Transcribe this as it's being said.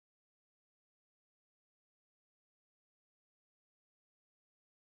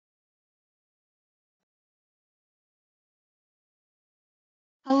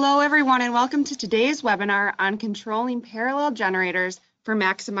Hello, everyone, and welcome to today's webinar on controlling parallel generators for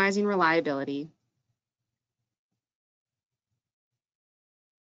maximizing reliability.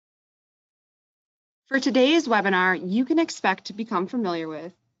 For today's webinar, you can expect to become familiar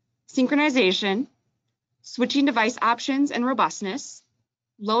with synchronization, switching device options and robustness,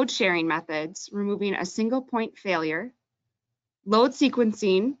 load sharing methods, removing a single point failure, load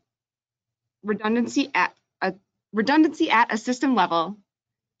sequencing, redundancy at a system level,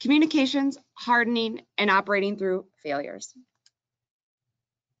 communications, hardening, and operating through failures.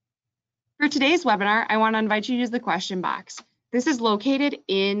 For today's webinar, I want to invite you to use the question box. This is located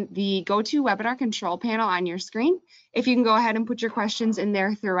in the GoToWebinar control panel on your screen. If you can go ahead and put your questions in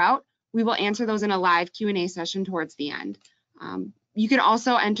there throughout, we will answer those in a live Q&A session towards the end. You can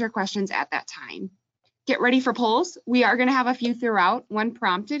also enter questions at that time. Get ready for polls. We are going to have a few throughout. When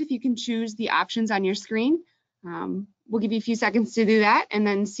prompted, if you can choose the options on your screen, we'll give you a few seconds to do that and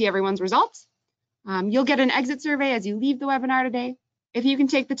then see everyone's results. You'll get an exit survey as you leave the webinar today. If you can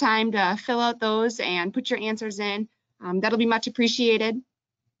take the time to fill out those and put your answers in, that'll be much appreciated.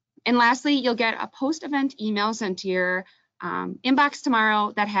 And lastly, you'll get a post-event email sent to your inbox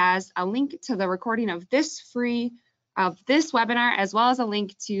tomorrow that has a link to the recording of this webinar, as well as a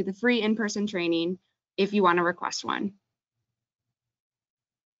link to the free in-person training if you want to request one.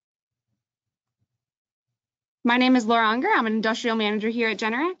 My name is Laura Unger. I'm an industrial manager here at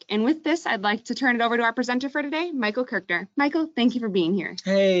Generac. And with this, I'd like to turn it over to our presenter for today, Michael Kirkner. Michael, thank you for being here.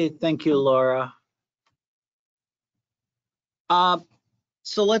 Hey, thank you, Laura. So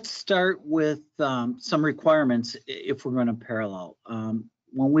let's start with some requirements if we're going to parallel.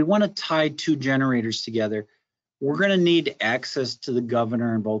 When we want to tie two generators together, we're going to need access to the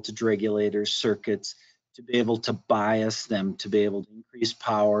governor and voltage regulator circuits to be able to bias them, to be able to increase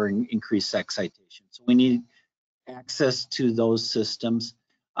power and increase excitation. So we need access to those systems.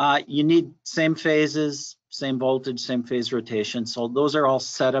 You need same phases, same voltage, same phase rotation. So those are all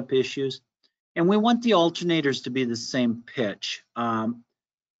setup issues. And we want the alternators to be the same pitch.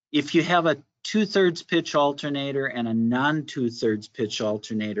 If you have a 2/3 pitch alternator and a non-2/3 pitch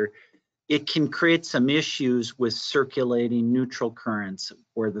alternator, it can create some issues with circulating neutral currents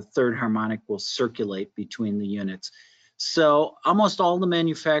where the third harmonic will circulate between the units. So almost all the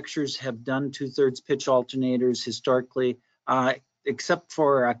manufacturers have done 2/3 pitch alternators historically, except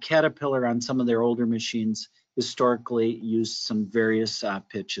for a Caterpillar on some of their older machines historically used some various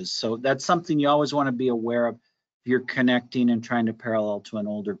pitches. So that's something you always want to be aware of if you're connecting and trying to parallel to an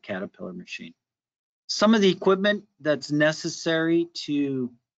older Caterpillar machine. Some of the equipment that's necessary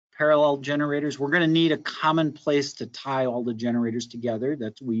to parallel generators, we're going to need a common place to tie all the generators together.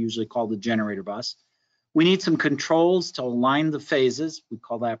 That we usually call the generator bus. We need some controls to align the phases. We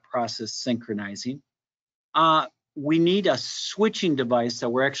call that process synchronizing. We need a switching device that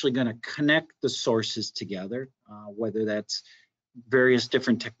we're actually going to connect the sources together, whether that's various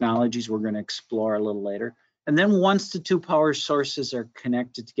different technologies we're going to explore a little later. And then once the two power sources are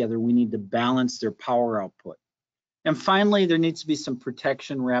connected together, we need to balance their power output. And finally, there needs to be some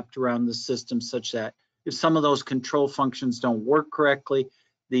protection wrapped around the system such that if some of those control functions don't work correctly,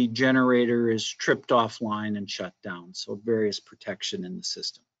 the generator is tripped offline and shut down. So various protection in the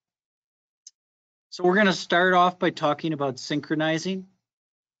system. So we're going to start off by talking about synchronizing.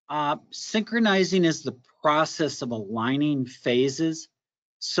 Synchronizing is the process of aligning phases.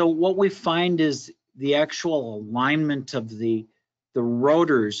 So what we find is the actual alignment of the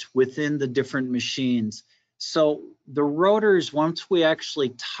rotors within the different machines. So the rotors, once we actually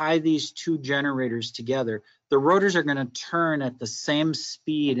tie these two generators together, the rotors are going to turn at the same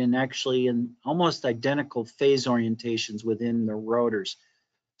speed and actually in almost identical phase orientations within the rotors.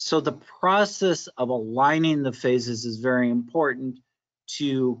 So the process of aligning the phases is very important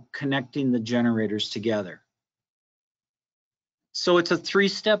to connecting the generators together. So it's a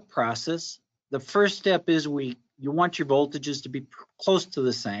three-step process. The first step is you want your voltages to be close to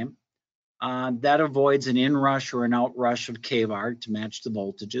the same. That avoids an inrush or an outrush of kVAR to match the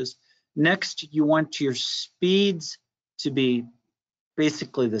voltages. Next, you want your speeds to be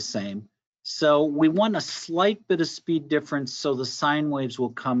basically the same. So we want a slight bit of speed difference so the sine waves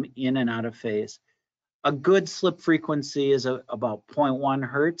will come in and out of phase. A good slip frequency is about 0.1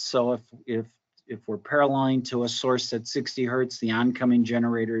 hertz. So if we're paralleling to a source at 60 hertz, the oncoming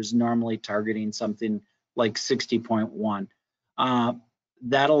generator is normally targeting something like 60.1.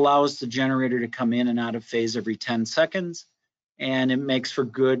 That allows the generator to come in and out of phase every 10 seconds, and it makes for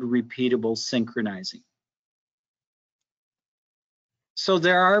good repeatable synchronizing. So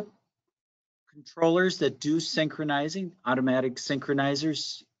there are controllers that do synchronizing, automatic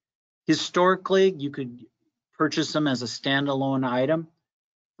synchronizers. Historically, you could purchase them as a standalone item.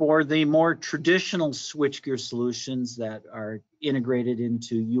 For the more traditional switchgear solutions that are integrated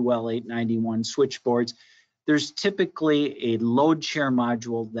into UL 891 switchboards, there's typically a load share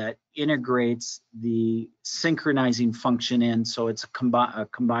module that integrates the synchronizing function in, so it's a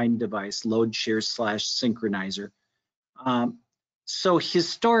combined device, load share / synchronizer. So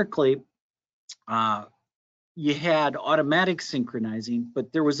historically, you had automatic synchronizing,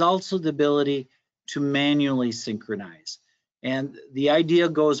 but there was also the ability to manually synchronize. And the idea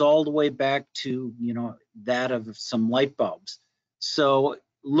goes all the way back to, that of some light bulbs. So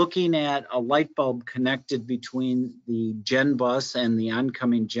looking at a light bulb connected between the gen bus and the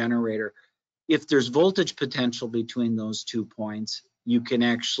oncoming generator, if there's voltage potential between those 2 points, you can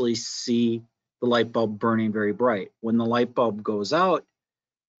actually see the light bulb burning very bright. When the light bulb goes out,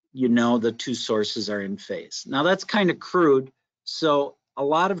 the 2 sources are in phase. Now that's kind of crude. So a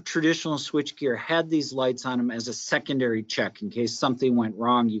lot of traditional switchgear had these lights on them as a secondary check. In case something went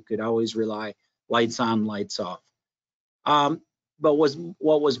wrong, you could always rely lights on, lights off. But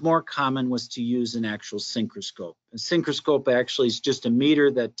what was more common was to use an actual synchroscope. A synchroscope actually is just a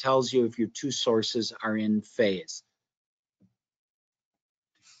meter that tells you if your 2 sources are in phase.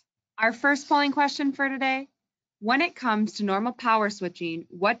 Our first polling question for today: when it comes to normal power switching,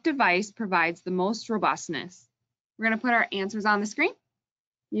 what device provides the most robustness? We're going to put our answers on the screen.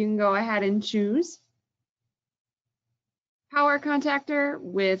 You can go ahead and choose power contactor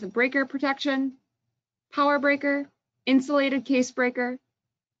with breaker protection, power breaker, insulated case breaker,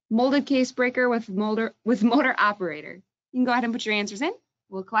 molded case breaker with motor operator. You can go ahead and put your answers in.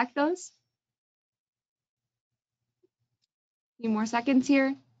 We'll collect those. A few more seconds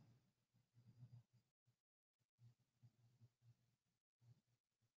here.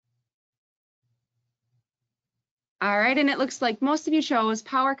 All right, and it looks like most of you chose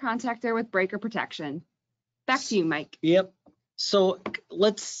power contactor with breaker protection. Back to you, Mike. Yep. So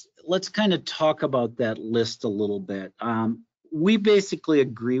let's kind of talk about that list a little bit. We basically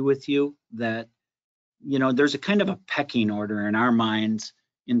agree with you that, there's a kind of a pecking order in our minds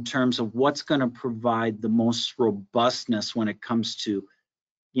in terms of what's going to provide the most robustness when it comes to,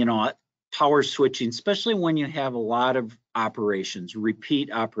 power switching, especially when you have a lot of operations,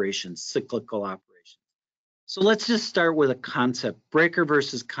 repeat operations, cyclical operations. So let's just start with a concept, breaker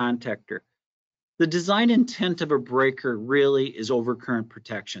versus contactor. The design intent of a breaker really is overcurrent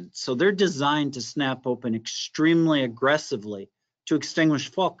protection. So they're designed to snap open extremely aggressively to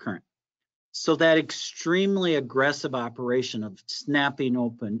extinguish fault current. So that extremely aggressive operation of snapping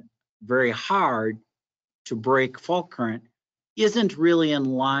open very hard to break fault current isn't really in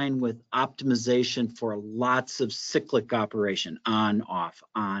line with optimization for lots of cyclic operation, on, off,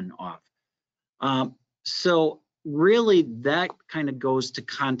 on, off. So really that kind of goes to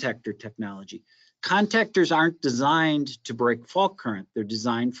contactor technology. Contactors aren't designed to break fault current. They're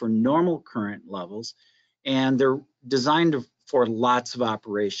designed for normal current levels, and they're designed for lots of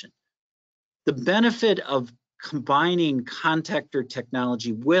operation. The benefit of combining contactor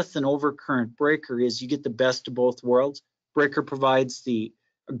technology with an overcurrent breaker is you get the best of both worlds. Breaker provides the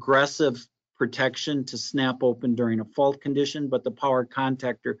aggressive protection to snap open during a fault condition, but the power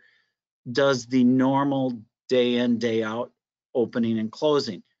contactor does the normal day in, day out opening and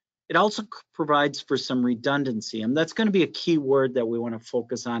closing. It also provides for some redundancy, and that's going to be a key word that we want to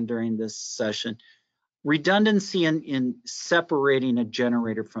focus on during this session. Redundancy in separating a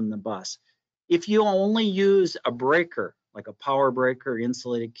generator from the bus. If you only use a breaker, like a power breaker,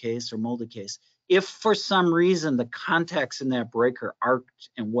 insulated case, or molded case, if for some reason the contacts in that breaker arced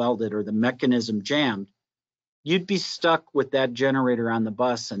and welded or the mechanism jammed, you'd be stuck with that generator on the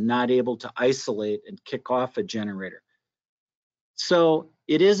bus and not able to isolate and kick off a generator. So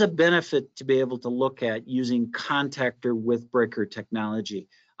it is a benefit to be able to look at using contactor with breaker technology.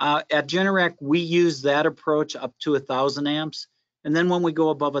 At Generac, we use that approach up to 1,000 amps. And then when we go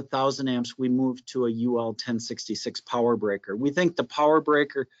above 1,000 amps, we move to a UL 1066 power breaker. We think the power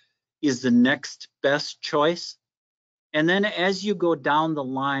breaker is the next best choice. And then as you go down the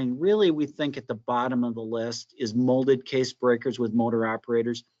line, really we think at the bottom of the list is molded case breakers with motor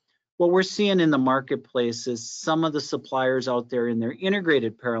operators. What we're seeing in the marketplace is some of the suppliers out there in their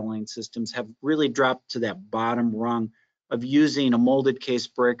integrated paralleling systems have really dropped to that bottom rung of using a molded case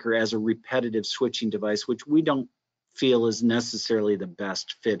breaker as a repetitive switching device, which we don't feel is necessarily the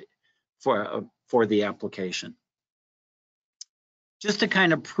best fit for the application. Just to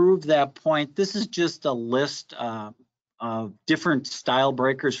kind of prove that point, this is just a list of different style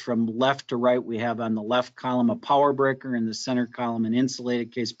breakers from left to right. We have on the left column a power breaker, in the center column an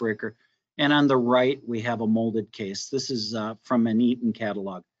insulated case breaker, and on the right we have a molded case. This is from an Eaton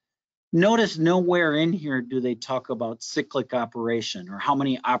catalog. Notice nowhere in here do they talk about cyclic operation or how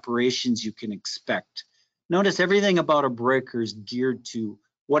many operations you can expect. Notice everything about a breaker is geared to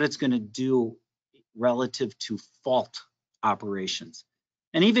what it's going to do relative to fault operations.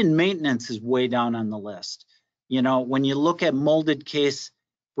 And even maintenance is way down on the list. You know, when you look at molded case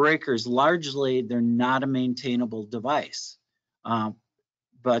breakers, largely they're not a maintainable device.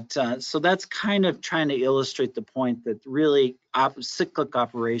 So that's kind of trying to illustrate the point that really cyclic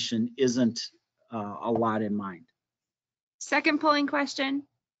operation isn't a lot in mind. Second polling question.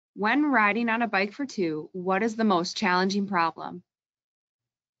 When riding on a bike for two, what is the most challenging problem?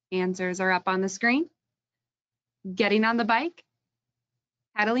 Answers are up on the screen. Getting on the bike,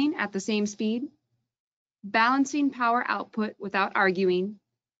 pedaling at the same speed, balancing power output without arguing,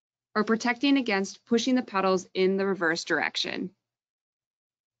 or protecting against pushing the pedals in the reverse direction.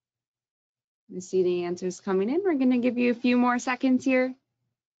 I see the answers coming in. We're going to give you a few more seconds here.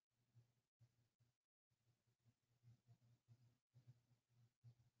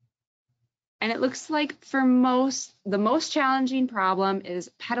 And it looks like for the most challenging problem is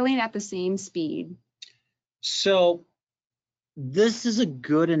pedaling at the same speed. So this is a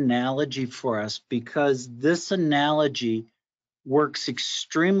good analogy for us because this analogy works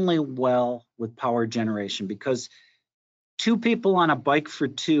extremely well with power generation, because two people on a bike for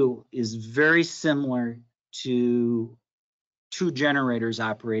two is very similar to two generators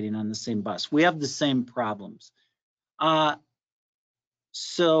operating on the same bus. We have the same problems.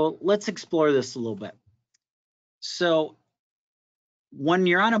 So let's explore this a little bit. So when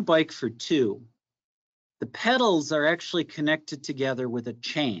you're on a bike for two, the pedals are actually connected together with a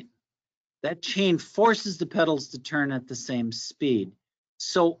chain. That chain forces the pedals to turn at the same speed.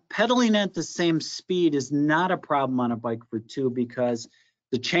 So pedaling at the same speed is not a problem on a bike for two because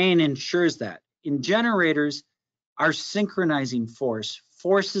the chain ensures that. In generators, our synchronizing force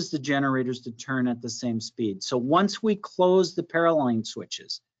forces the generators to turn at the same speed. So once we close the paralleling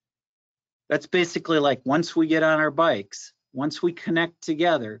switches, that's basically like once we get on our bikes, once we connect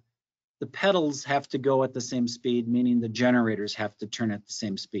together, the pedals have to go at the same speed, meaning the generators have to turn at the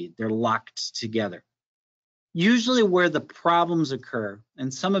same speed. They're locked together. Usually where the problems occur,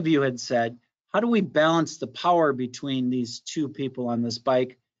 and some of you had said, how do we balance the power between these two people on this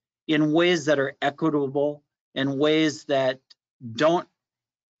bike in ways that are equitable and ways that don't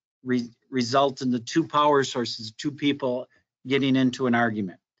result in the two power sources, two people getting into an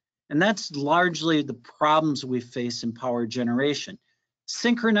argument? And that's largely the problems we face in power generation.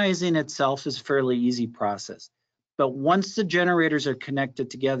 Synchronizing itself is a fairly easy process, but once the generators are connected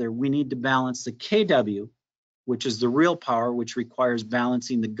together, we need to balance the kW, which is the real power, which requires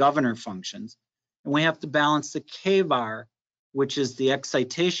balancing the governor functions, and we have to balance the kVAR, which is the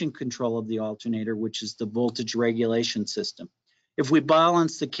excitation control of the alternator, which is the voltage regulation system. If we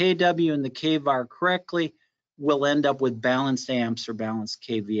balance the kW and the kVAR correctly, we'll end up with balanced amps or balanced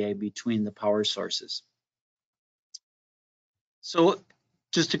kVA between the power sources. So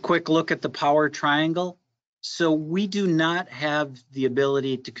just a quick look at the power triangle. So we do not have the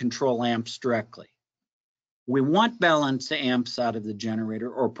ability to control amps directly. We want balanced amps out of the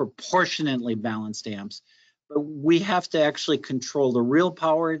generator or proportionately balanced amps, but we have to actually control the real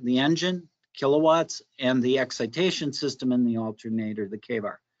power, the engine, kilowatts, and the excitation system in the alternator, the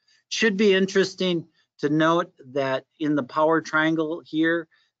kVAR. Should be interesting to note that in the power triangle here,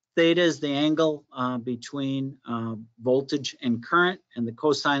 theta is the angle between voltage and current, and the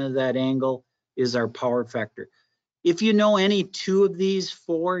cosine of that angle is our power factor. If you know any two of these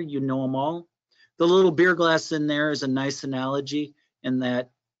four, you know them all. The little beer glass in there is a nice analogy in that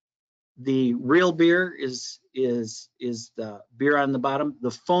the real beer is the beer on the bottom.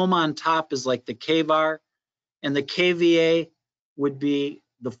 The foam on top is like the kVAR, and the kVA would be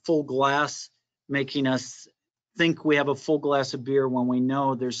the full glass, making us think we have a full glass of beer when we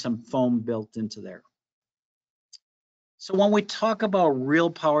know there's some foam built into there. So when we talk about real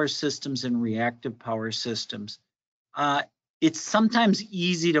power systems and reactive power systems, it's sometimes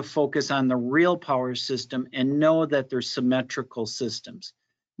easy to focus on the real power system and know that they're symmetrical systems,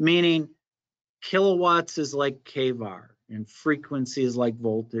 meaning kilowatts is like kVAR, and frequency is like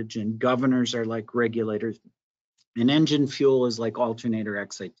voltage, and governors are like regulators, and engine fuel is like alternator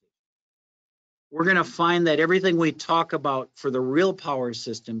excitation. We're going to find that everything we talk about for the real power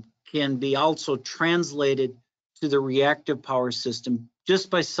system can be also translated to the reactive power system just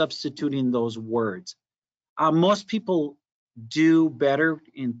by substituting those words. Most people do better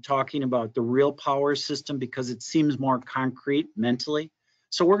in talking about the real power system because it seems more concrete mentally.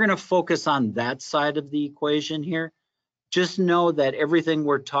 So we're going to focus on that side of the equation here. Just know that everything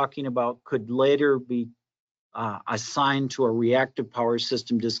we're talking about could later be assigned to a reactive power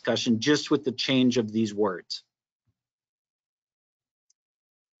system discussion just with the change of these words.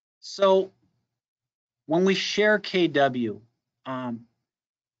 So when we share KW,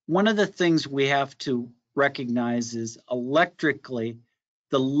 one of the things we have to recognize is electrically,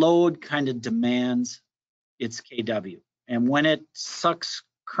 the load kind of demands its KW. And when it sucks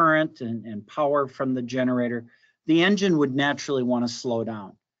current and power from the generator, the engine would naturally want to slow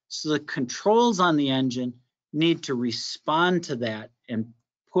down. So the controls on the engine need to respond to that and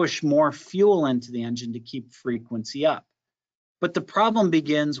push more fuel into the engine to keep frequency up. But the problem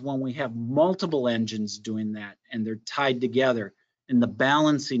begins when we have multiple engines doing that and they're tied together, and the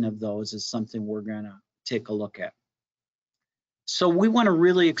balancing of those is something we're going to take a look at. So we want to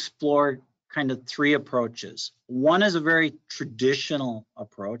really explore kind of three approaches. One is a very traditional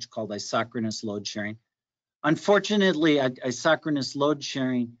approach called isochronous load sharing. Unfortunately, isochronous load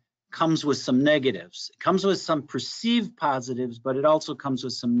sharing comes with some negatives. It comes with some perceived positives, but it also comes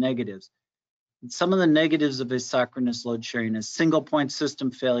with some negatives. And some of the negatives of isochronous load sharing is single point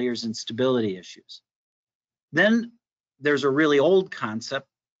system failures and stability issues. Then there's a really old concept,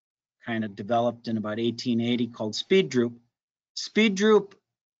 kind of developed in about 1880, called speed droop. Speed droop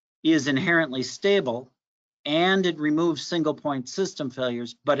is inherently stable and it removes single point system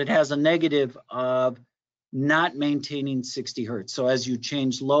failures, but it has a negative of not maintaining 60 hertz. So as you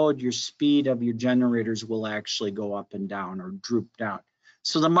change load, your speed of your generators will actually go up and down or droop down.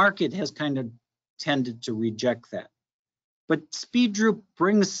 So the market has kind of tended to reject that. But speed droop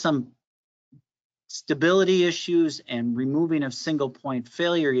brings some stability issues and removing of single point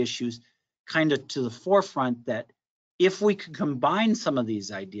failure issues kind of to the forefront, that if we could combine some of these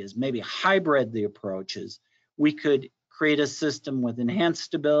ideas, maybe hybrid the approaches, we could create a system with enhanced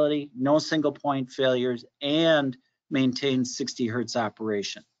stability, no single point failures, and maintain 60 hertz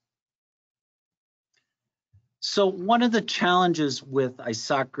operation. So one of the challenges with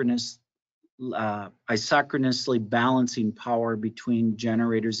isochronously balancing power between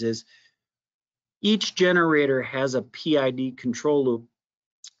generators is each generator has a PID control loop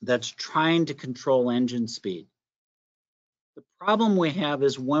that's trying to control engine speed. The problem we have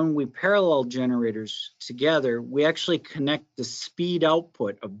is when we parallel generators together, we actually connect the speed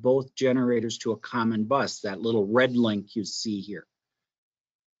output of both generators to a common bus, that little red link you see here.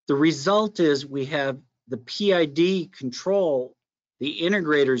 The result is we have the PID control, the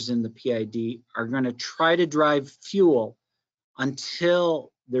integrators in the PID are going to try to drive fuel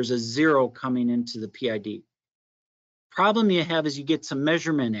until there's a zero coming into the PID. Problem you have is you get some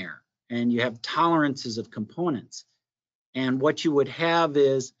measurement error and you have tolerances of components. And what you would have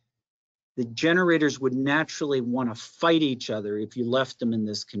is the generators would naturally want to fight each other if you left them in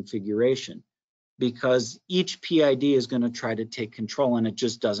this configuration, because each PID is going to try to take control and it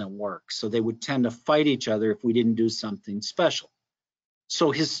just doesn't work. So they would tend to fight each other if we didn't do something special.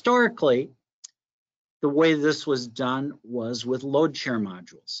 So historically, the way this was done was with load share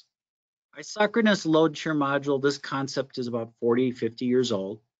modules. Isochronous load share module, this concept is about 40, 50 years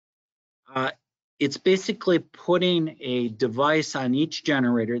old. It's basically putting a device on each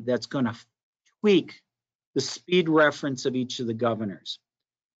generator that's going to tweak the speed reference of each of the governors.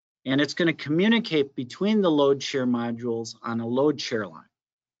 And it's going to communicate between the load share modules on a load share line.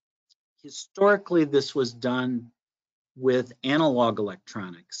 Historically, this was done with analog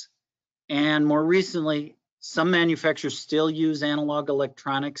electronics. And more recently, some manufacturers still use analog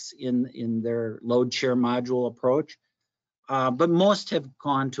electronics in their load share module approach. But most have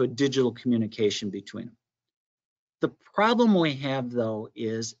gone to a digital communication between them. The problem we have, though,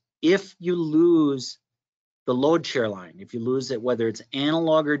 is if you lose the load share line, if you lose it, whether it's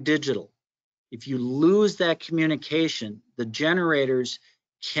analog or digital, if you lose that communication, the generators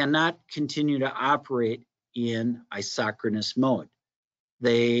cannot continue to operate in isochronous mode.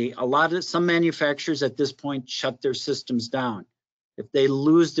 Some manufacturers at this point shut their systems down. If they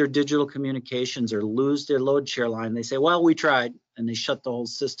lose their digital communications or lose their load share line, they say, well, we tried, and they shut the whole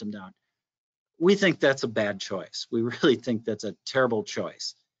system down. We think that's a bad choice. We really think that's a terrible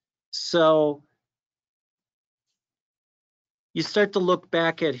choice. So you start to look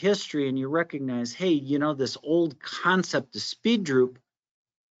back at history and you recognize, hey, this old concept of speed droop,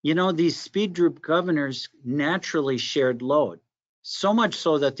 these speed droop governors naturally shared load, so much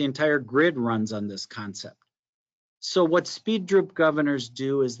so that the entire grid runs on this concept. So what speed droop governors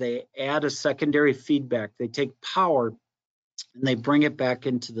do is they add a secondary feedback. They take power and they bring it back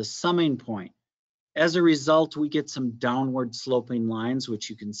into the summing point. As a result, we get some downward sloping lines, which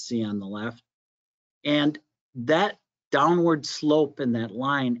you can see on the left. And that downward slope in that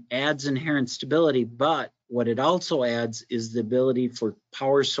line adds inherent stability, but what it also adds is the ability for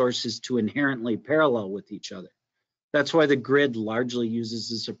power sources to inherently parallel with each other. That's why the grid largely uses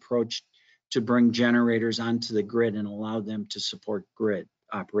this approach to bring generators onto the grid and allow them to support grid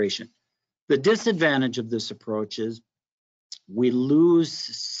operation. The disadvantage of this approach is we lose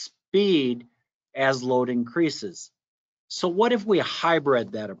speed as load increases. So what if we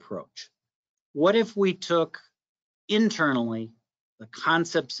hybrid that approach? What if we took internally the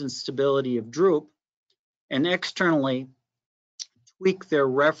concepts and stability of Droop and externally tweak their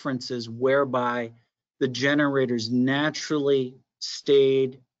references whereby the generators naturally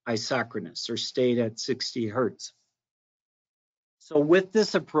stayed isochronous or stayed at 60 Hertz. So with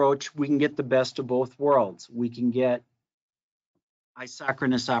this approach, we can get the best of both worlds. We can get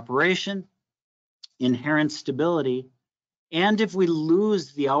isochronous operation, inherent stability, and if we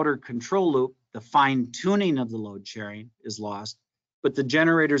lose the outer control loop, the fine tuning of the load sharing is lost, but the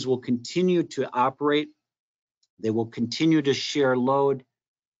generators will continue to operate. They will continue to share load.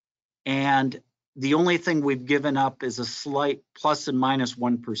 And the only thing we've given up is a slight plus and minus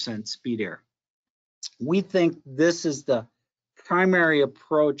 1% speed error. We think this is the primary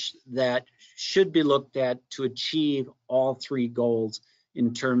approach that should be looked at to achieve all three goals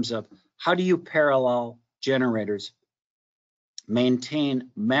in terms of how do you parallel generators, maintain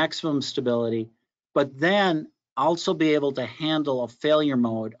maximum stability, but then also be able to handle a failure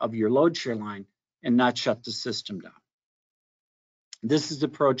mode of your load share line and not shut the system down. This is the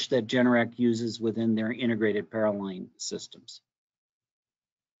approach that Generac uses within their integrated paralleling systems.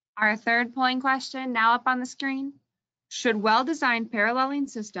 Our third polling question now up on the screen. Should well-designed paralleling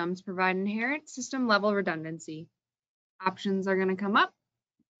systems provide inherent system level redundancy? Options are going to come up.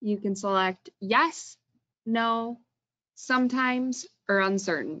 You can select yes, no, sometimes, or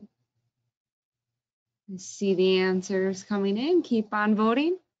uncertain. I see the answers coming in. Keep on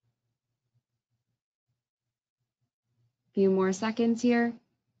voting. A few more seconds here.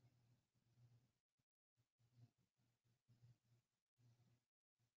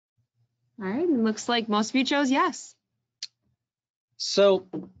 All right, it looks like most of you chose yes. So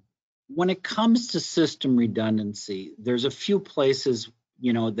when it comes to system redundancy, there's a few places,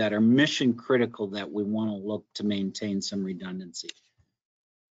 that are mission critical that we want to look to maintain some redundancy.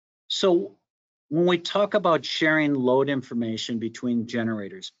 So when we talk about sharing load information between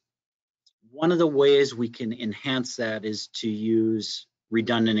generators, one of the ways we can enhance that is to use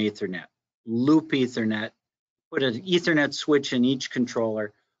redundant Ethernet, loop Ethernet, put an Ethernet switch in each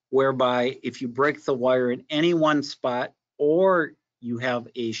controller, whereby if you break the wire in any one spot or you have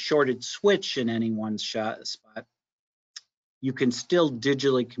a shorted switch in any one spot, you can still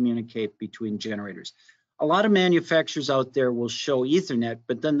digitally communicate between generators. A lot of manufacturers out there will show Ethernet,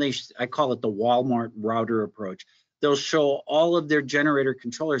 but then I call it the Walmart router approach. They'll show all of their generator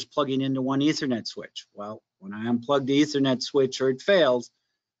controllers plugging into one Ethernet switch. Well, when I unplug the Ethernet switch or it fails,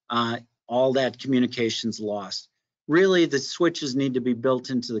 all that communication's lost. Really, the switches need to be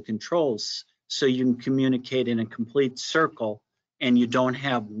built into the controls so you can communicate in a complete circle and you don't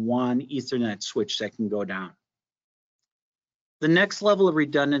have one Ethernet switch that can go down. The next level of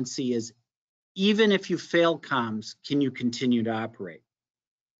redundancy is, even if you fail comms, can you continue to operate?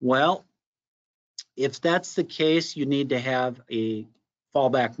 Well, if that's the case, you need to have a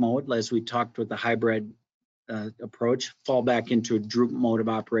fallback mode, as we talked with the hybrid approach, fall back into a Droop mode of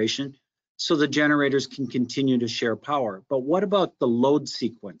operation, so the generators can continue to share power. But what about the load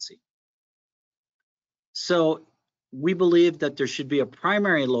sequencing? So we believe that there should be a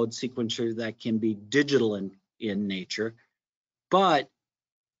primary load sequencer that can be digital in nature. But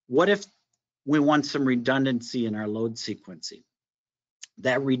what if we want some redundancy in our load sequencing?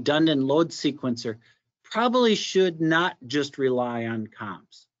 That redundant load sequencer probably should not just rely on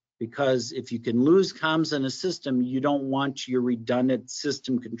comms, because if you can lose comms in a system, you don't want your redundant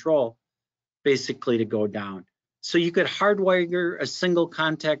system control basically to go down. So you could hardwire a single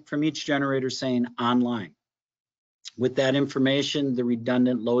contact from each generator saying online. With that information, the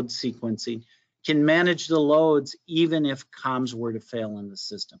redundant load sequencing can manage the loads even if comms were to fail in the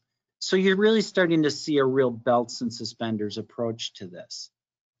system. So you're really starting to see a real belts and suspenders approach to this.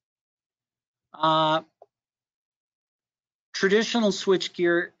 Traditional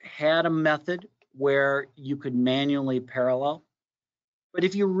switchgear had a method where you could manually parallel, but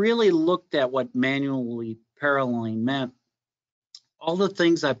if you really looked at what manually paralleling meant, all the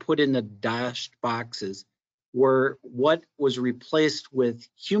things I put in the dashed boxes were what was replaced with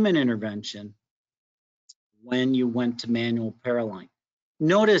human intervention when you went to manual paralleling.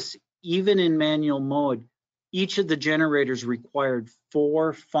 Notice, even in manual mode, each of the generators required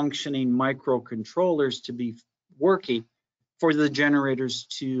 4 functioning microcontrollers to be working for the generators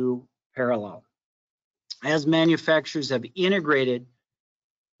to parallel. as manufacturers have integrated,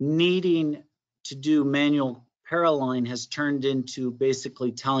 needing to do manual paralleling has turned into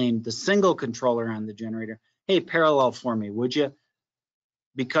basically telling the single controller on the generator, hey, parallel for me, would you?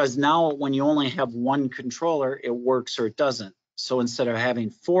 Because now when you only have one controller, it works or it doesn't. So instead of having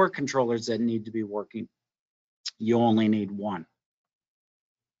 4 controllers that need to be working, you only need 1.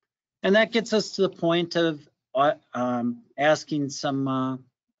 And that gets us to the point of asking some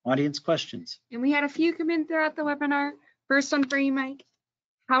audience questions. And we had a few come in throughout the webinar. First one for you, Mike.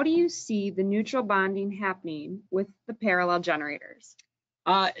 How do you see the neutral bonding happening with the parallel generators?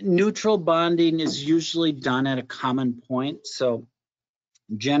 Neutral bonding is usually done at a common point. So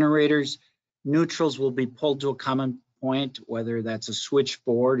generators, neutrals will be pulled to a common point, whether that's a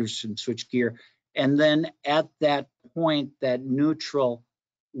switchboard or some switch gear. And then at that point, that neutral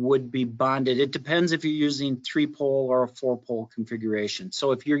would be bonded. It depends if you're using 3-pole or a 4-pole configuration.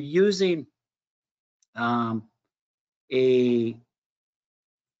 So if you're using a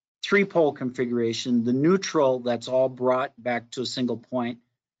 3-pole configuration, the neutral that's all brought back to a single point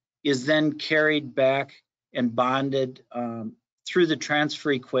is then carried back and bonded through the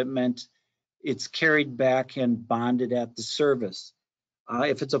transfer equipment. It's carried back and bonded at the service.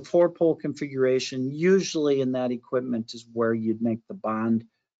 If it's a 4-pole configuration, usually in that equipment is where you'd make the bond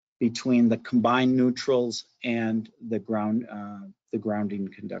between the combined neutrals and the grounding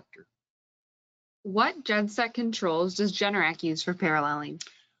conductor. What genset controls does Generac use for paralleling?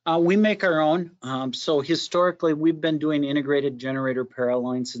 We make our own. So historically, we've been doing integrated generator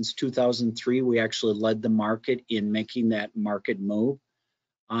paralleling since 2003. We actually led the market in making that market move.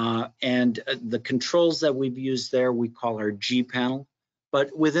 And the controls that we've used there, we call our G panel.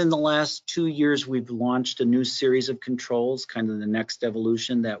 But within the last 2 years, we've launched a new series of controls, kind of the next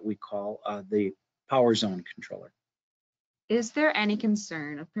evolution that we call the Power Zone controller. Is there any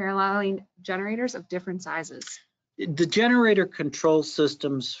concern of paralleling generators of different sizes? The generator control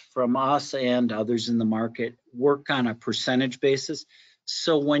systems from us and others in the market work on a percentage basis.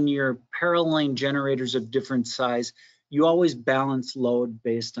 So when you're paralleling generators of different size, you always balance load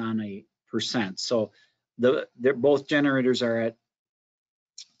based on a percent. So both generators are at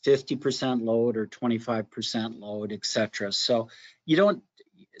 50% load or 25% load, etc. So you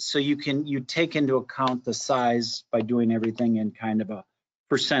take into account the size by doing everything in kind of a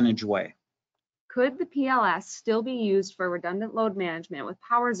percentage way. Could the PLS still be used for redundant load management with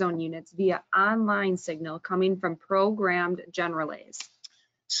Power Zone units via online signal coming from programmed gen relays?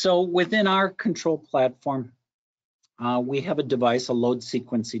 So within our control platform, we have a device, a load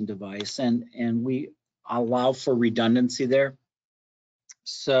sequencing device, and we allow for redundancy there.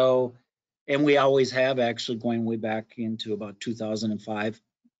 So, and we always have, actually going way back into about 2005.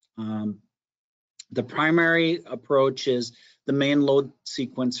 The primary approach is the main load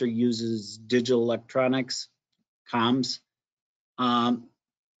sequencer uses digital electronics, comms.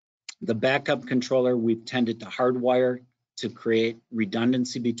 The backup controller, we've tended to hardwire to create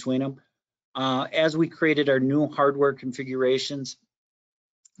redundancy between them. As we created our new hardware configurations,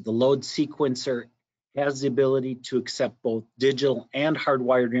 the load sequencer has the ability to accept both digital and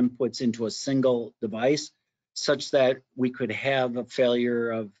hardwired inputs into a single device, such that we could have a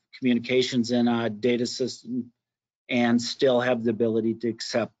failure of communications in a data system and still have the ability to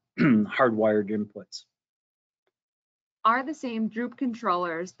accept hardwired inputs. Are the same Droop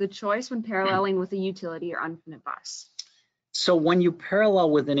controllers the choice when paralleling with a utility or infinite bus? So when you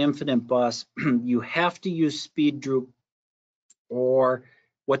parallel with an infinite bus, you have to use speed Droop or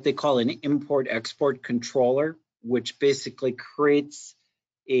what they call an import-export controller, which basically creates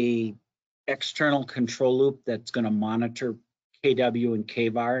a external control loop that's going to monitor KW and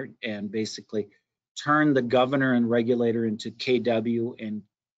KVAR and basically turn the governor and regulator into KW and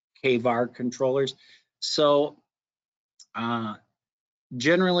KVAR controllers. So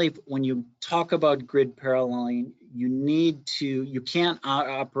generally, when you talk about grid paralleling, you can't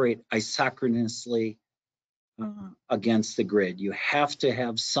operate isochrenously against the grid. You have to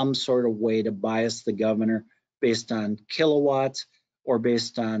have some sort of way to bias the governor based on kilowatts or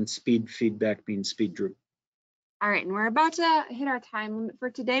based on speed feedback being speed Droop. All right, and we're about to hit our time limit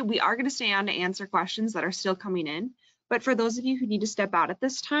for today. We are going to stay on to answer questions that are still coming in. But for those of you who need to step out at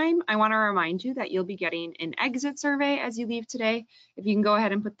this time, I want to remind you that you'll be getting an exit survey as you leave today. If you can go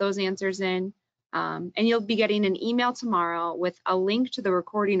ahead and put those answers in. And you'll be getting an email tomorrow with a link to the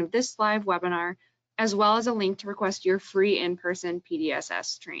recording of this live webinar, as well as a link to request your free in-person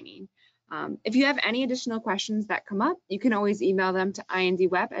PDSS training. If you have any additional questions that come up, you can always email them to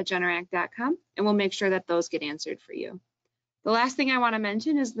indweb@generac.com, and we'll make sure that those get answered for you. The last thing I want to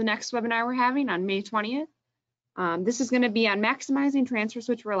mention is the next webinar we're having on May 20th. This is going to be on maximizing transfer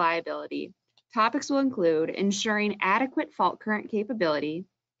switch reliability. Topics will include ensuring adequate fault current capability,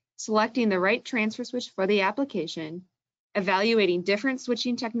 selecting the right transfer switch for the application, evaluating different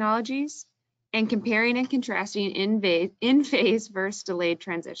switching technologies, and comparing and contrasting in-phase versus delayed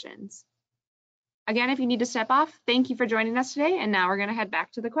transitions. Again, if you need to step off, thank you for joining us today, and now we're going to head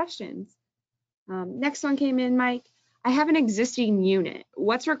back to the questions. Next one came in, Mike. I have an existing unit.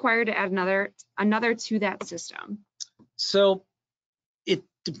 What's required to add another to that system? So it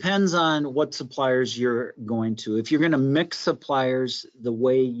depends on what suppliers you're going to. If you're going to mix suppliers, the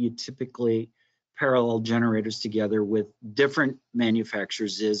way you typically parallel generators together with different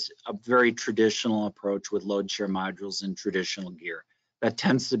manufacturers is a very traditional approach with load share modules and traditional gear. That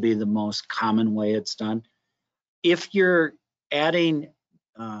tends to be the most common way it's done. If you're adding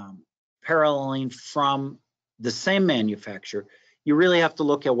paralleling from the same manufacturer, you really have to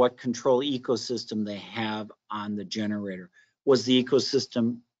look at what control ecosystem they have on the generator. Was the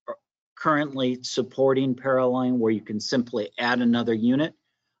ecosystem currently supporting paralleling where you can simply add another unit?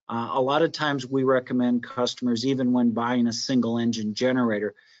 A lot of times we recommend customers, even when buying a single engine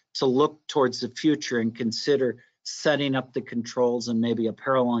generator, to look towards the future and consider setting up the controls and maybe a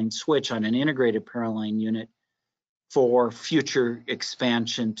paralleling switch on an integrated paralleling unit for future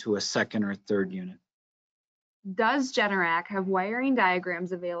expansion to a second or third unit. Does Generac have wiring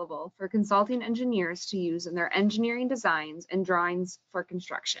diagrams available for consulting engineers to use in their engineering designs and drawings for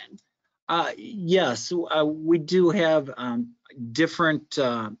construction? Yes, we do have different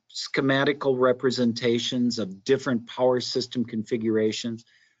schematical representations of different power system configurations.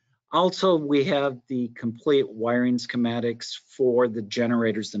 Also, we have the complete wiring schematics for the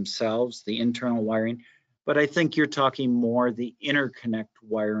generators themselves, the internal wiring, but I think you're talking more the interconnect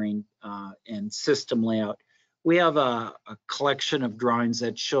wiring and system layout. We have a collection of drawings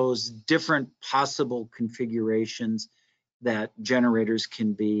that shows different possible configurations that generators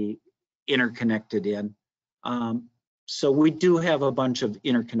can be interconnected in. So we do have a bunch of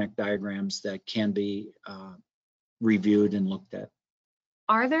interconnect diagrams that can be reviewed and looked at.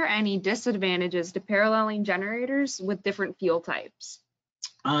 Are there any disadvantages to paralleling generators with different fuel types?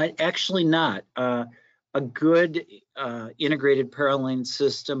 Actually not. A good integrated paralleling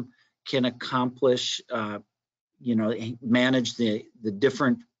system can accomplish, manage the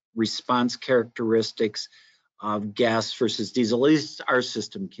different response characteristics of gas versus diesel. At least our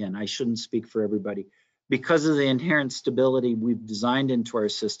system can. I shouldn't speak for everybody. Because of the inherent stability we've designed into our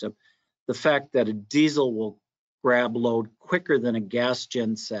system, the fact that a diesel will grab load quicker than a gas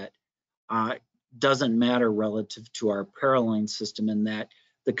gen set doesn't matter relative to our paralleling system, in that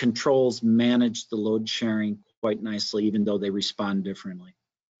the controls manage the load sharing quite nicely, even though they respond differently.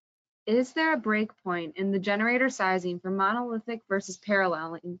 Is there a break point in the generator sizing for monolithic versus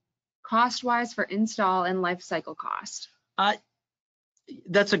paralleling, cost-wise for install and life cycle cost?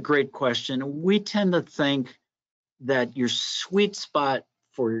 That's a great question. We tend to think that your sweet spot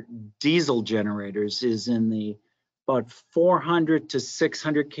for diesel generators is in the about 400 to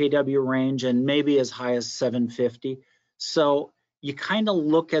 600 kW range, and maybe as high as 750. So you kind of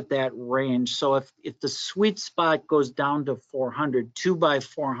look at that range. So if the sweet spot goes down to 400,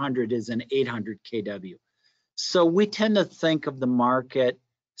 2x400 is an 800 kW. So we tend to think of the market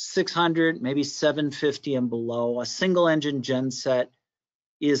 600, maybe 750 and below. A single engine genset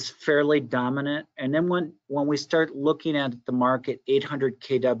is fairly dominant. And then when we start looking at the market 800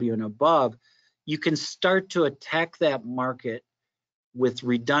 kW and above, you can start to attack that market with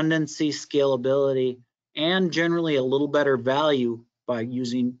redundancy, scalability, and generally a little better value by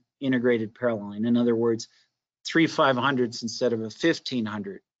using integrated paralleling. In other words, 3 500s instead of a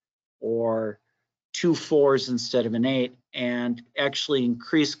 1500, or 2 4s instead of an 8, and actually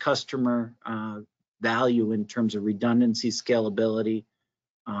increase customer value in terms of redundancy, scalability,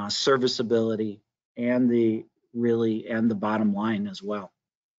 serviceability, and the bottom line as well.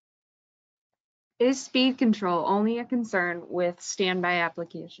 Is speed control only a concern with standby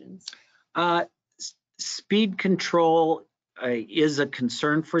applications? Speed control is a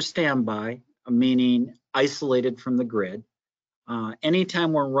concern for standby, meaning isolated from the grid.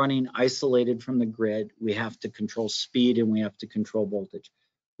 Anytime we're running isolated from the grid, we have to control speed and we have to control voltage.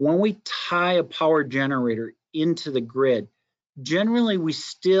 When we tie a power generator into the grid, generally we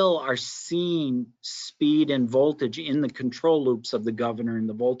still are seeing speed and voltage in the control loops of the governor and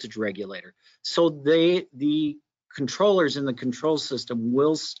the voltage regulator. So the controllers in the control system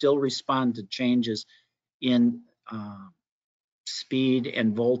will still respond to changes in speed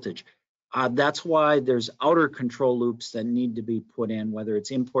and voltage. That's why there's outer control loops that need to be put in, whether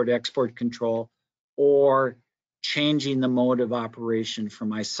it's import-export control or changing the mode of operation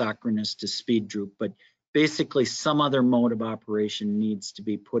from isochronous to speed droop. But basically some other mode of operation needs to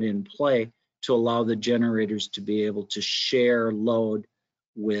be put in play to allow the generators to be able to share load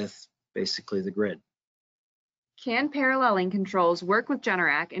with basically the grid. Can paralleling controls work with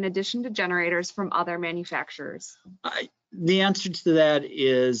Generac in addition to generators from other manufacturers? The answer to that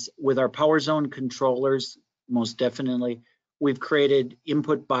is with our power zone controllers, most definitely. We've created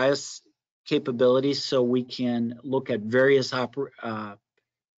input bias capabilities so we can look at various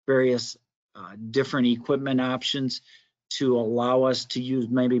different equipment options to allow us to use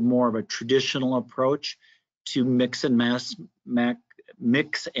maybe more of a traditional approach to mix and match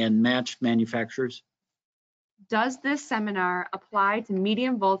manufacturers. Does this seminar apply to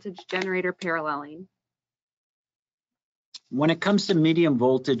medium voltage generator paralleling? When it comes to medium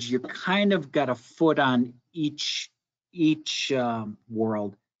voltage, you kind of got a foot on each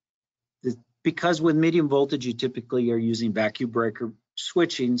world. Because with medium voltage, you typically are using vacuum breaker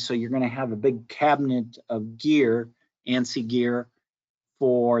switching, so you're going to have a big cabinet of gear, ANSI gear,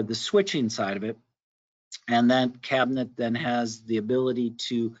 for the switching side of it. And that cabinet then has the ability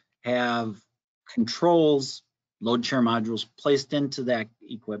to have controls, load share modules placed into that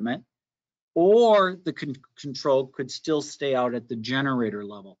equipment, or the control could still stay out at the generator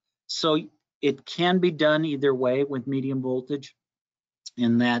level. So it can be done either way with medium voltage,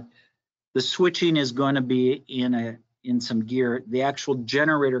 in that the switching is going to be in some gear. The actual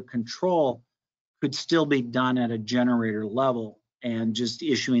generator control could still be done at a generator level and just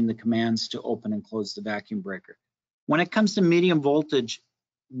issuing the commands to open and close the vacuum breaker. When it comes to medium voltage,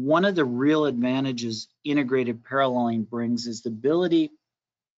 one of the real advantages integrated paralleling brings is the ability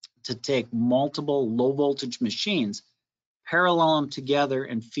to take multiple low voltage machines, parallel them together,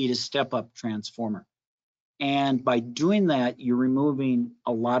 and feed a step-up transformer. And by doing that, you're removing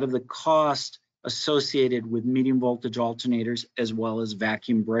a lot of the cost associated with medium voltage alternators as well as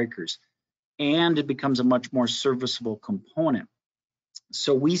vacuum breakers. And it becomes a much more serviceable component.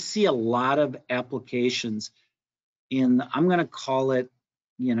 So we see a lot of applications in, I'm going to call it,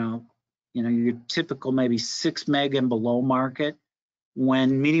 your typical maybe 6 meg and below market,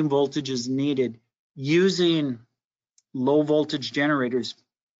 when medium voltage is needed, using low voltage generators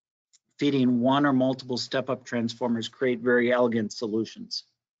feeding one or multiple step-up transformers create very elegant solutions.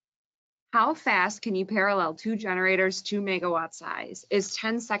 How fast can you parallel 2 generators 2 megawatt size? Is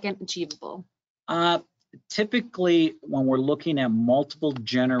 10-second achievable? Typically, when we're looking at multiple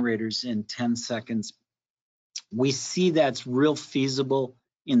generators in 10 seconds, we see that's real feasible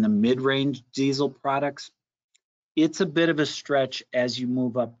in the mid-range diesel products. It's a bit of a stretch as you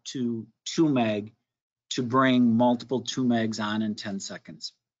move up to 2 meg to bring multiple 2 megs on in 10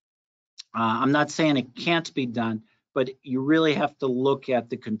 seconds. I'm not saying it can't be done, but you really have to look at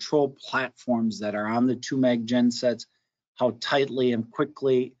the control platforms that are on the 2 meg gen sets, how tightly and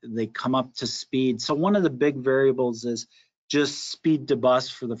quickly they come up to speed. So one of the big variables is just speed to bus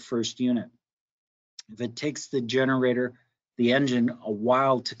for the first unit. If it takes the generator, the engine, a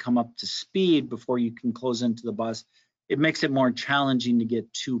while to come up to speed before you can close into the bus, it makes it more challenging to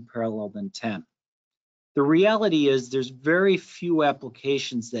get 2 paralleled in 10. The reality is there's very few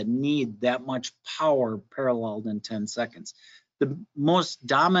applications that need that much power paralleled in 10 seconds. The most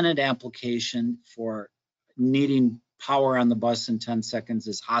dominant application for needing power on the bus in 10 seconds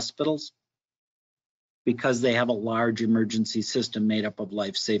is hospitals, because they have a large emergency system made up of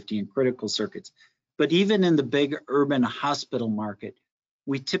life safety and critical circuits. But even in the big urban hospital market,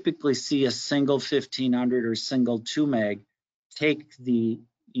 we typically see a single 1500 or single 2 meg take the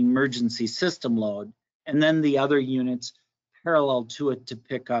emergency system load, and then the other units parallel to it to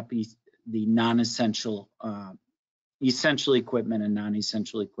pick up the non-essential, essential equipment and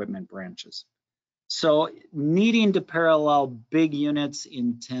non-essential equipment branches. So needing to parallel big units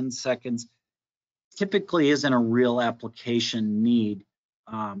in 10 seconds typically isn't a real application need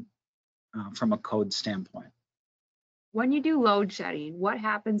from a code standpoint. When you do load shedding, what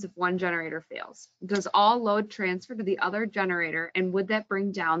happens if one generator fails? Does all load transfer to the other generator, and would that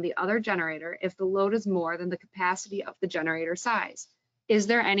bring down the other generator if the load is more than the capacity of the generator size? Is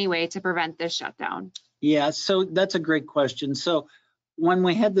there any way to prevent this shutdown? Yeah, so that's a great question. So when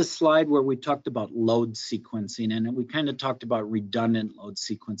we had the slide where we talked about load sequencing, and we kind of talked about redundant load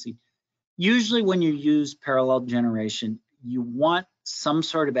sequencing, usually when you use parallel generation, you want some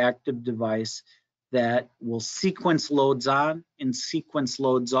sort of active device that will sequence loads on and sequence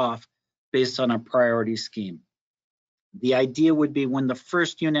loads off based on a priority scheme. The idea would be when the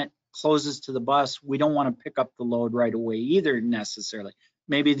first unit closes to the bus, we don't want to pick up the load right away either necessarily.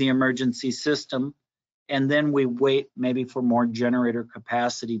 Maybe the emergency system, and then we wait maybe for more generator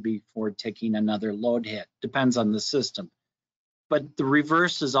capacity before taking another load hit. Depends on the system. But the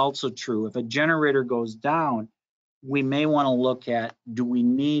reverse is also true. If a generator goes down, we may want to look at, do we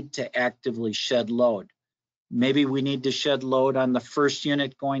need to actively shed load? Maybe we need to shed load on the first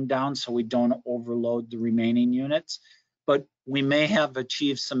unit going down so we don't overload the remaining units, but we may have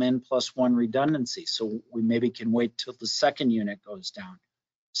achieved some N+1 redundancy, so we maybe can wait till the second unit goes down.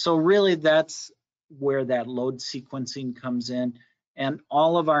 So really that's where that load sequencing comes in, and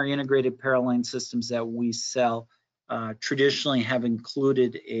all of our integrated Paraline systems that we sell traditionally have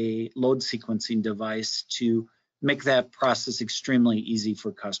included a load sequencing device to make that process extremely easy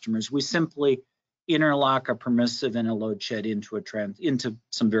for customers. We simply interlock a permissive and a load shed into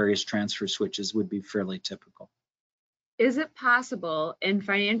some various transfer switches would be fairly typical. Is it possible and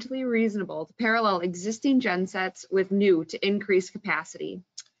financially reasonable to parallel existing gensets with new to increase capacity?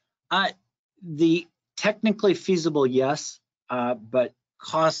 The technically feasible, yes, but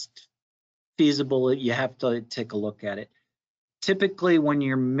cost feasible, you have to take a look at it. Typically, when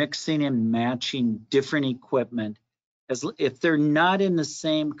you're mixing and matching different equipment, if they're not in the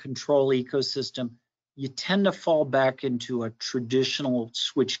same control ecosystem, you tend to fall back into a traditional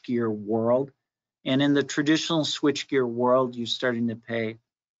switchgear world. And in the traditional switchgear world, you're starting to pay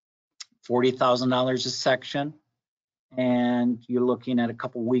 $40,000 a section, and you're looking at a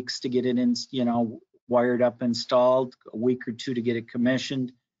couple weeks to get it in, wired up, installed, a week or two to get it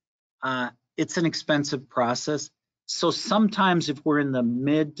commissioned. It's an expensive process. So sometimes if we're in the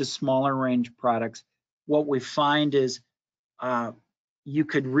mid to smaller range products, what we find is you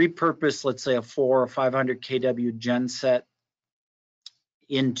could repurpose, let's say, a 400 or 500 kW genset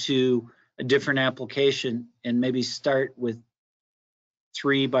into a different application and maybe start with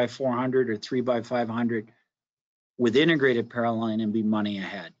 3x400 or 3x500 with integrated Paraline and be money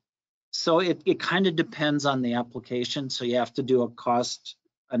ahead. So it kind of depends on the application. So you have to do a cost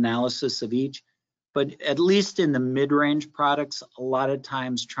analysis of each. But at least in the mid-range products, a lot of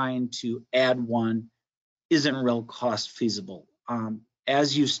times trying to add one isn't real cost feasible.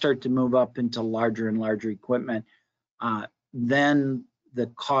 As you start to move up into larger and larger equipment, then the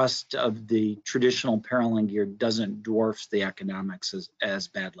cost of the traditional Paraline gear doesn't dwarf the economics as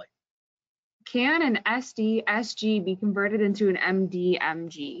badly. Can an SD-SG be converted into an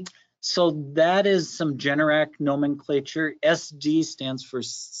MD-MG? So that is some Generac nomenclature. SD stands for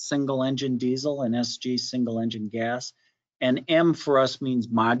single engine diesel and SG single engine gas. And M for us means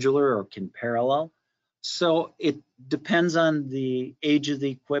modular or can parallel. So it depends on the age of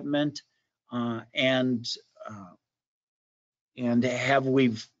the equipment and have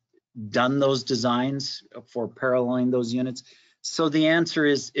we done those designs for paralleling those units. So the answer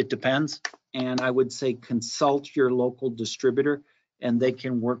is it depends. And I would say consult your local distributor and they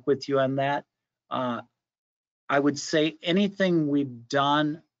can work with you on that. I would say anything we've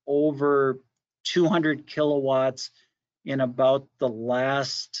done over 200 kilowatts in about the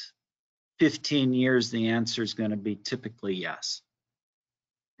last 15 years, the answer is going to be typically yes.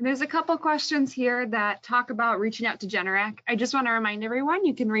 And there's a couple questions here that talk about reaching out to Generac. I just want to remind everyone,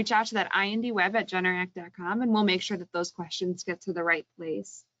 you can reach out to that indweb@generac.com and we'll make sure that those questions get to the right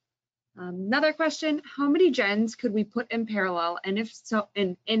place. Another question, how many gens could we put in parallel, and if so,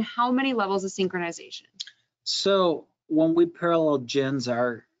 in how many levels of synchronization? So when we parallel gens,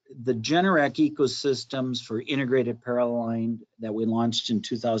 the Generac ecosystems for integrated Paraline that we launched in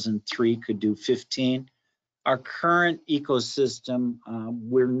 2003 could do 15. Our current ecosystem,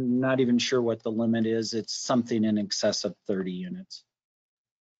 we're not even sure what the limit is. It's something in excess of 30 units.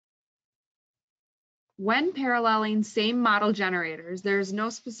 When paralleling same model generators, there's no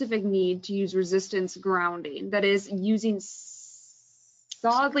specific need to use resistance grounding. That is, using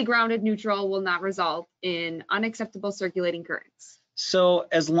solidly grounded neutral will not result in unacceptable circulating currents. So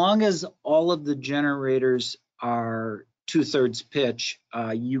as long as all of the generators are 2/3 pitch,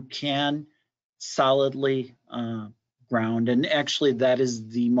 you can solidly ground. And actually that is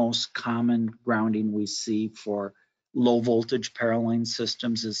the most common grounding we see for low voltage Paraline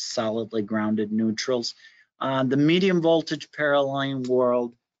systems is solidly grounded neutrals. The medium voltage Paraline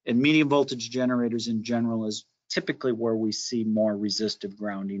world and medium voltage generators in general is typically where we see more resistive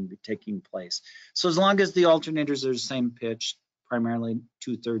grounding taking place. So as long as the alternators are the same pitch, primarily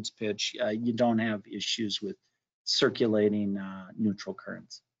 2/3 pitch, you don't have issues with circulating neutral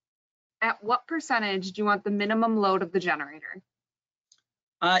currents. At what percentage do you want the minimum load of the generator?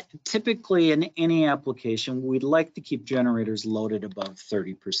 Typically in any application, we'd like to keep generators loaded above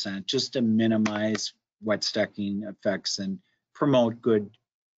 30% just to minimize wet stacking effects and promote good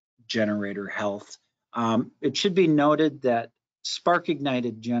generator health. It should be noted that spark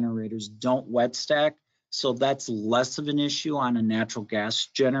ignited generators don't wet stack, so that's less of an issue on a natural gas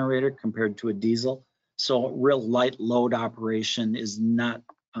generator compared to a diesel. So real light load operation is not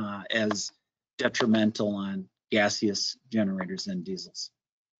as detrimental on gaseous generators than diesels.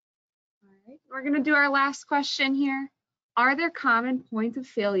 All right, we're going to do our last question here. Are there common points of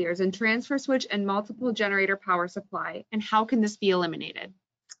failures in transfer switch and multiple generator power supply, and how can this be eliminated?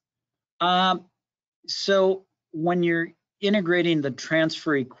 So when you're integrating the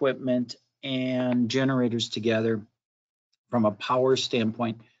transfer equipment and generators together from a power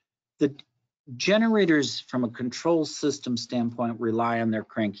standpoint, the generators from a control system standpoint rely on their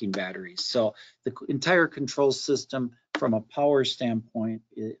cranking batteries. So the entire control system from a power standpoint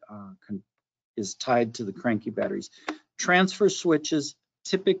is tied to the cranky batteries. Transfer switches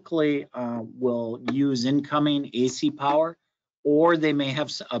typically will use incoming AC power, or they may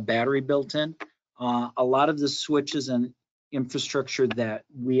have a battery built in. A lot of the switches and infrastructure that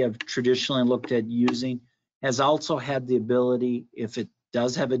we have traditionally looked at using has also had the ability, if it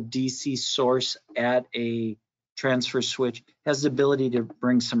does have a DC source at a transfer switch, has the ability to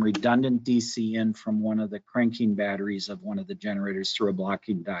bring some redundant DC in from one of the cranking batteries of one of the generators through a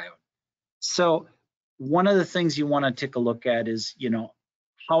blocking diode. So one of the things you want to take a look at is,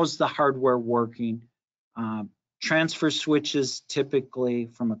 how's the hardware working? Transfer switches typically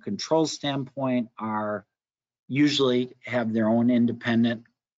from a control standpoint usually have their own independent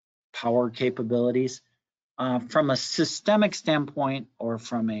power capabilities. From a systemic standpoint or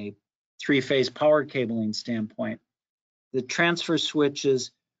from a three-phase power cabling standpoint, the transfer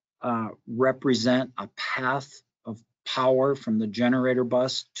switches represent a path of power from the generator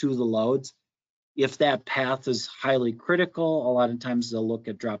bus to the loads. If that path is highly critical, a lot of times they'll look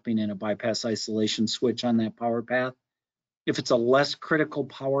at dropping in a bypass isolation switch on that power path. If it's a less critical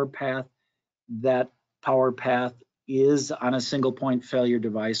power path, that power path is on a single point failure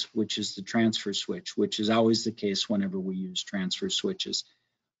device, which is the transfer switch, which is always the case whenever we use transfer switches.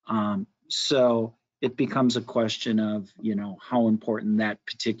 So it becomes a question of, how important that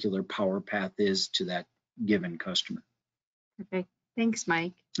particular power path is to that given customer. Perfect. Thanks,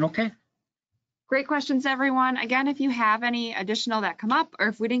 Mike. Okay. Great questions, everyone. Again, if you have any additional that come up, or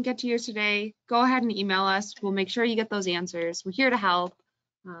if we didn't get to yours today, go ahead and email us. We'll make sure you get those answers. We're here to help.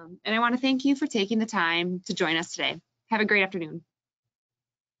 And I want to thank you for taking the time to join us today. Have a great afternoon.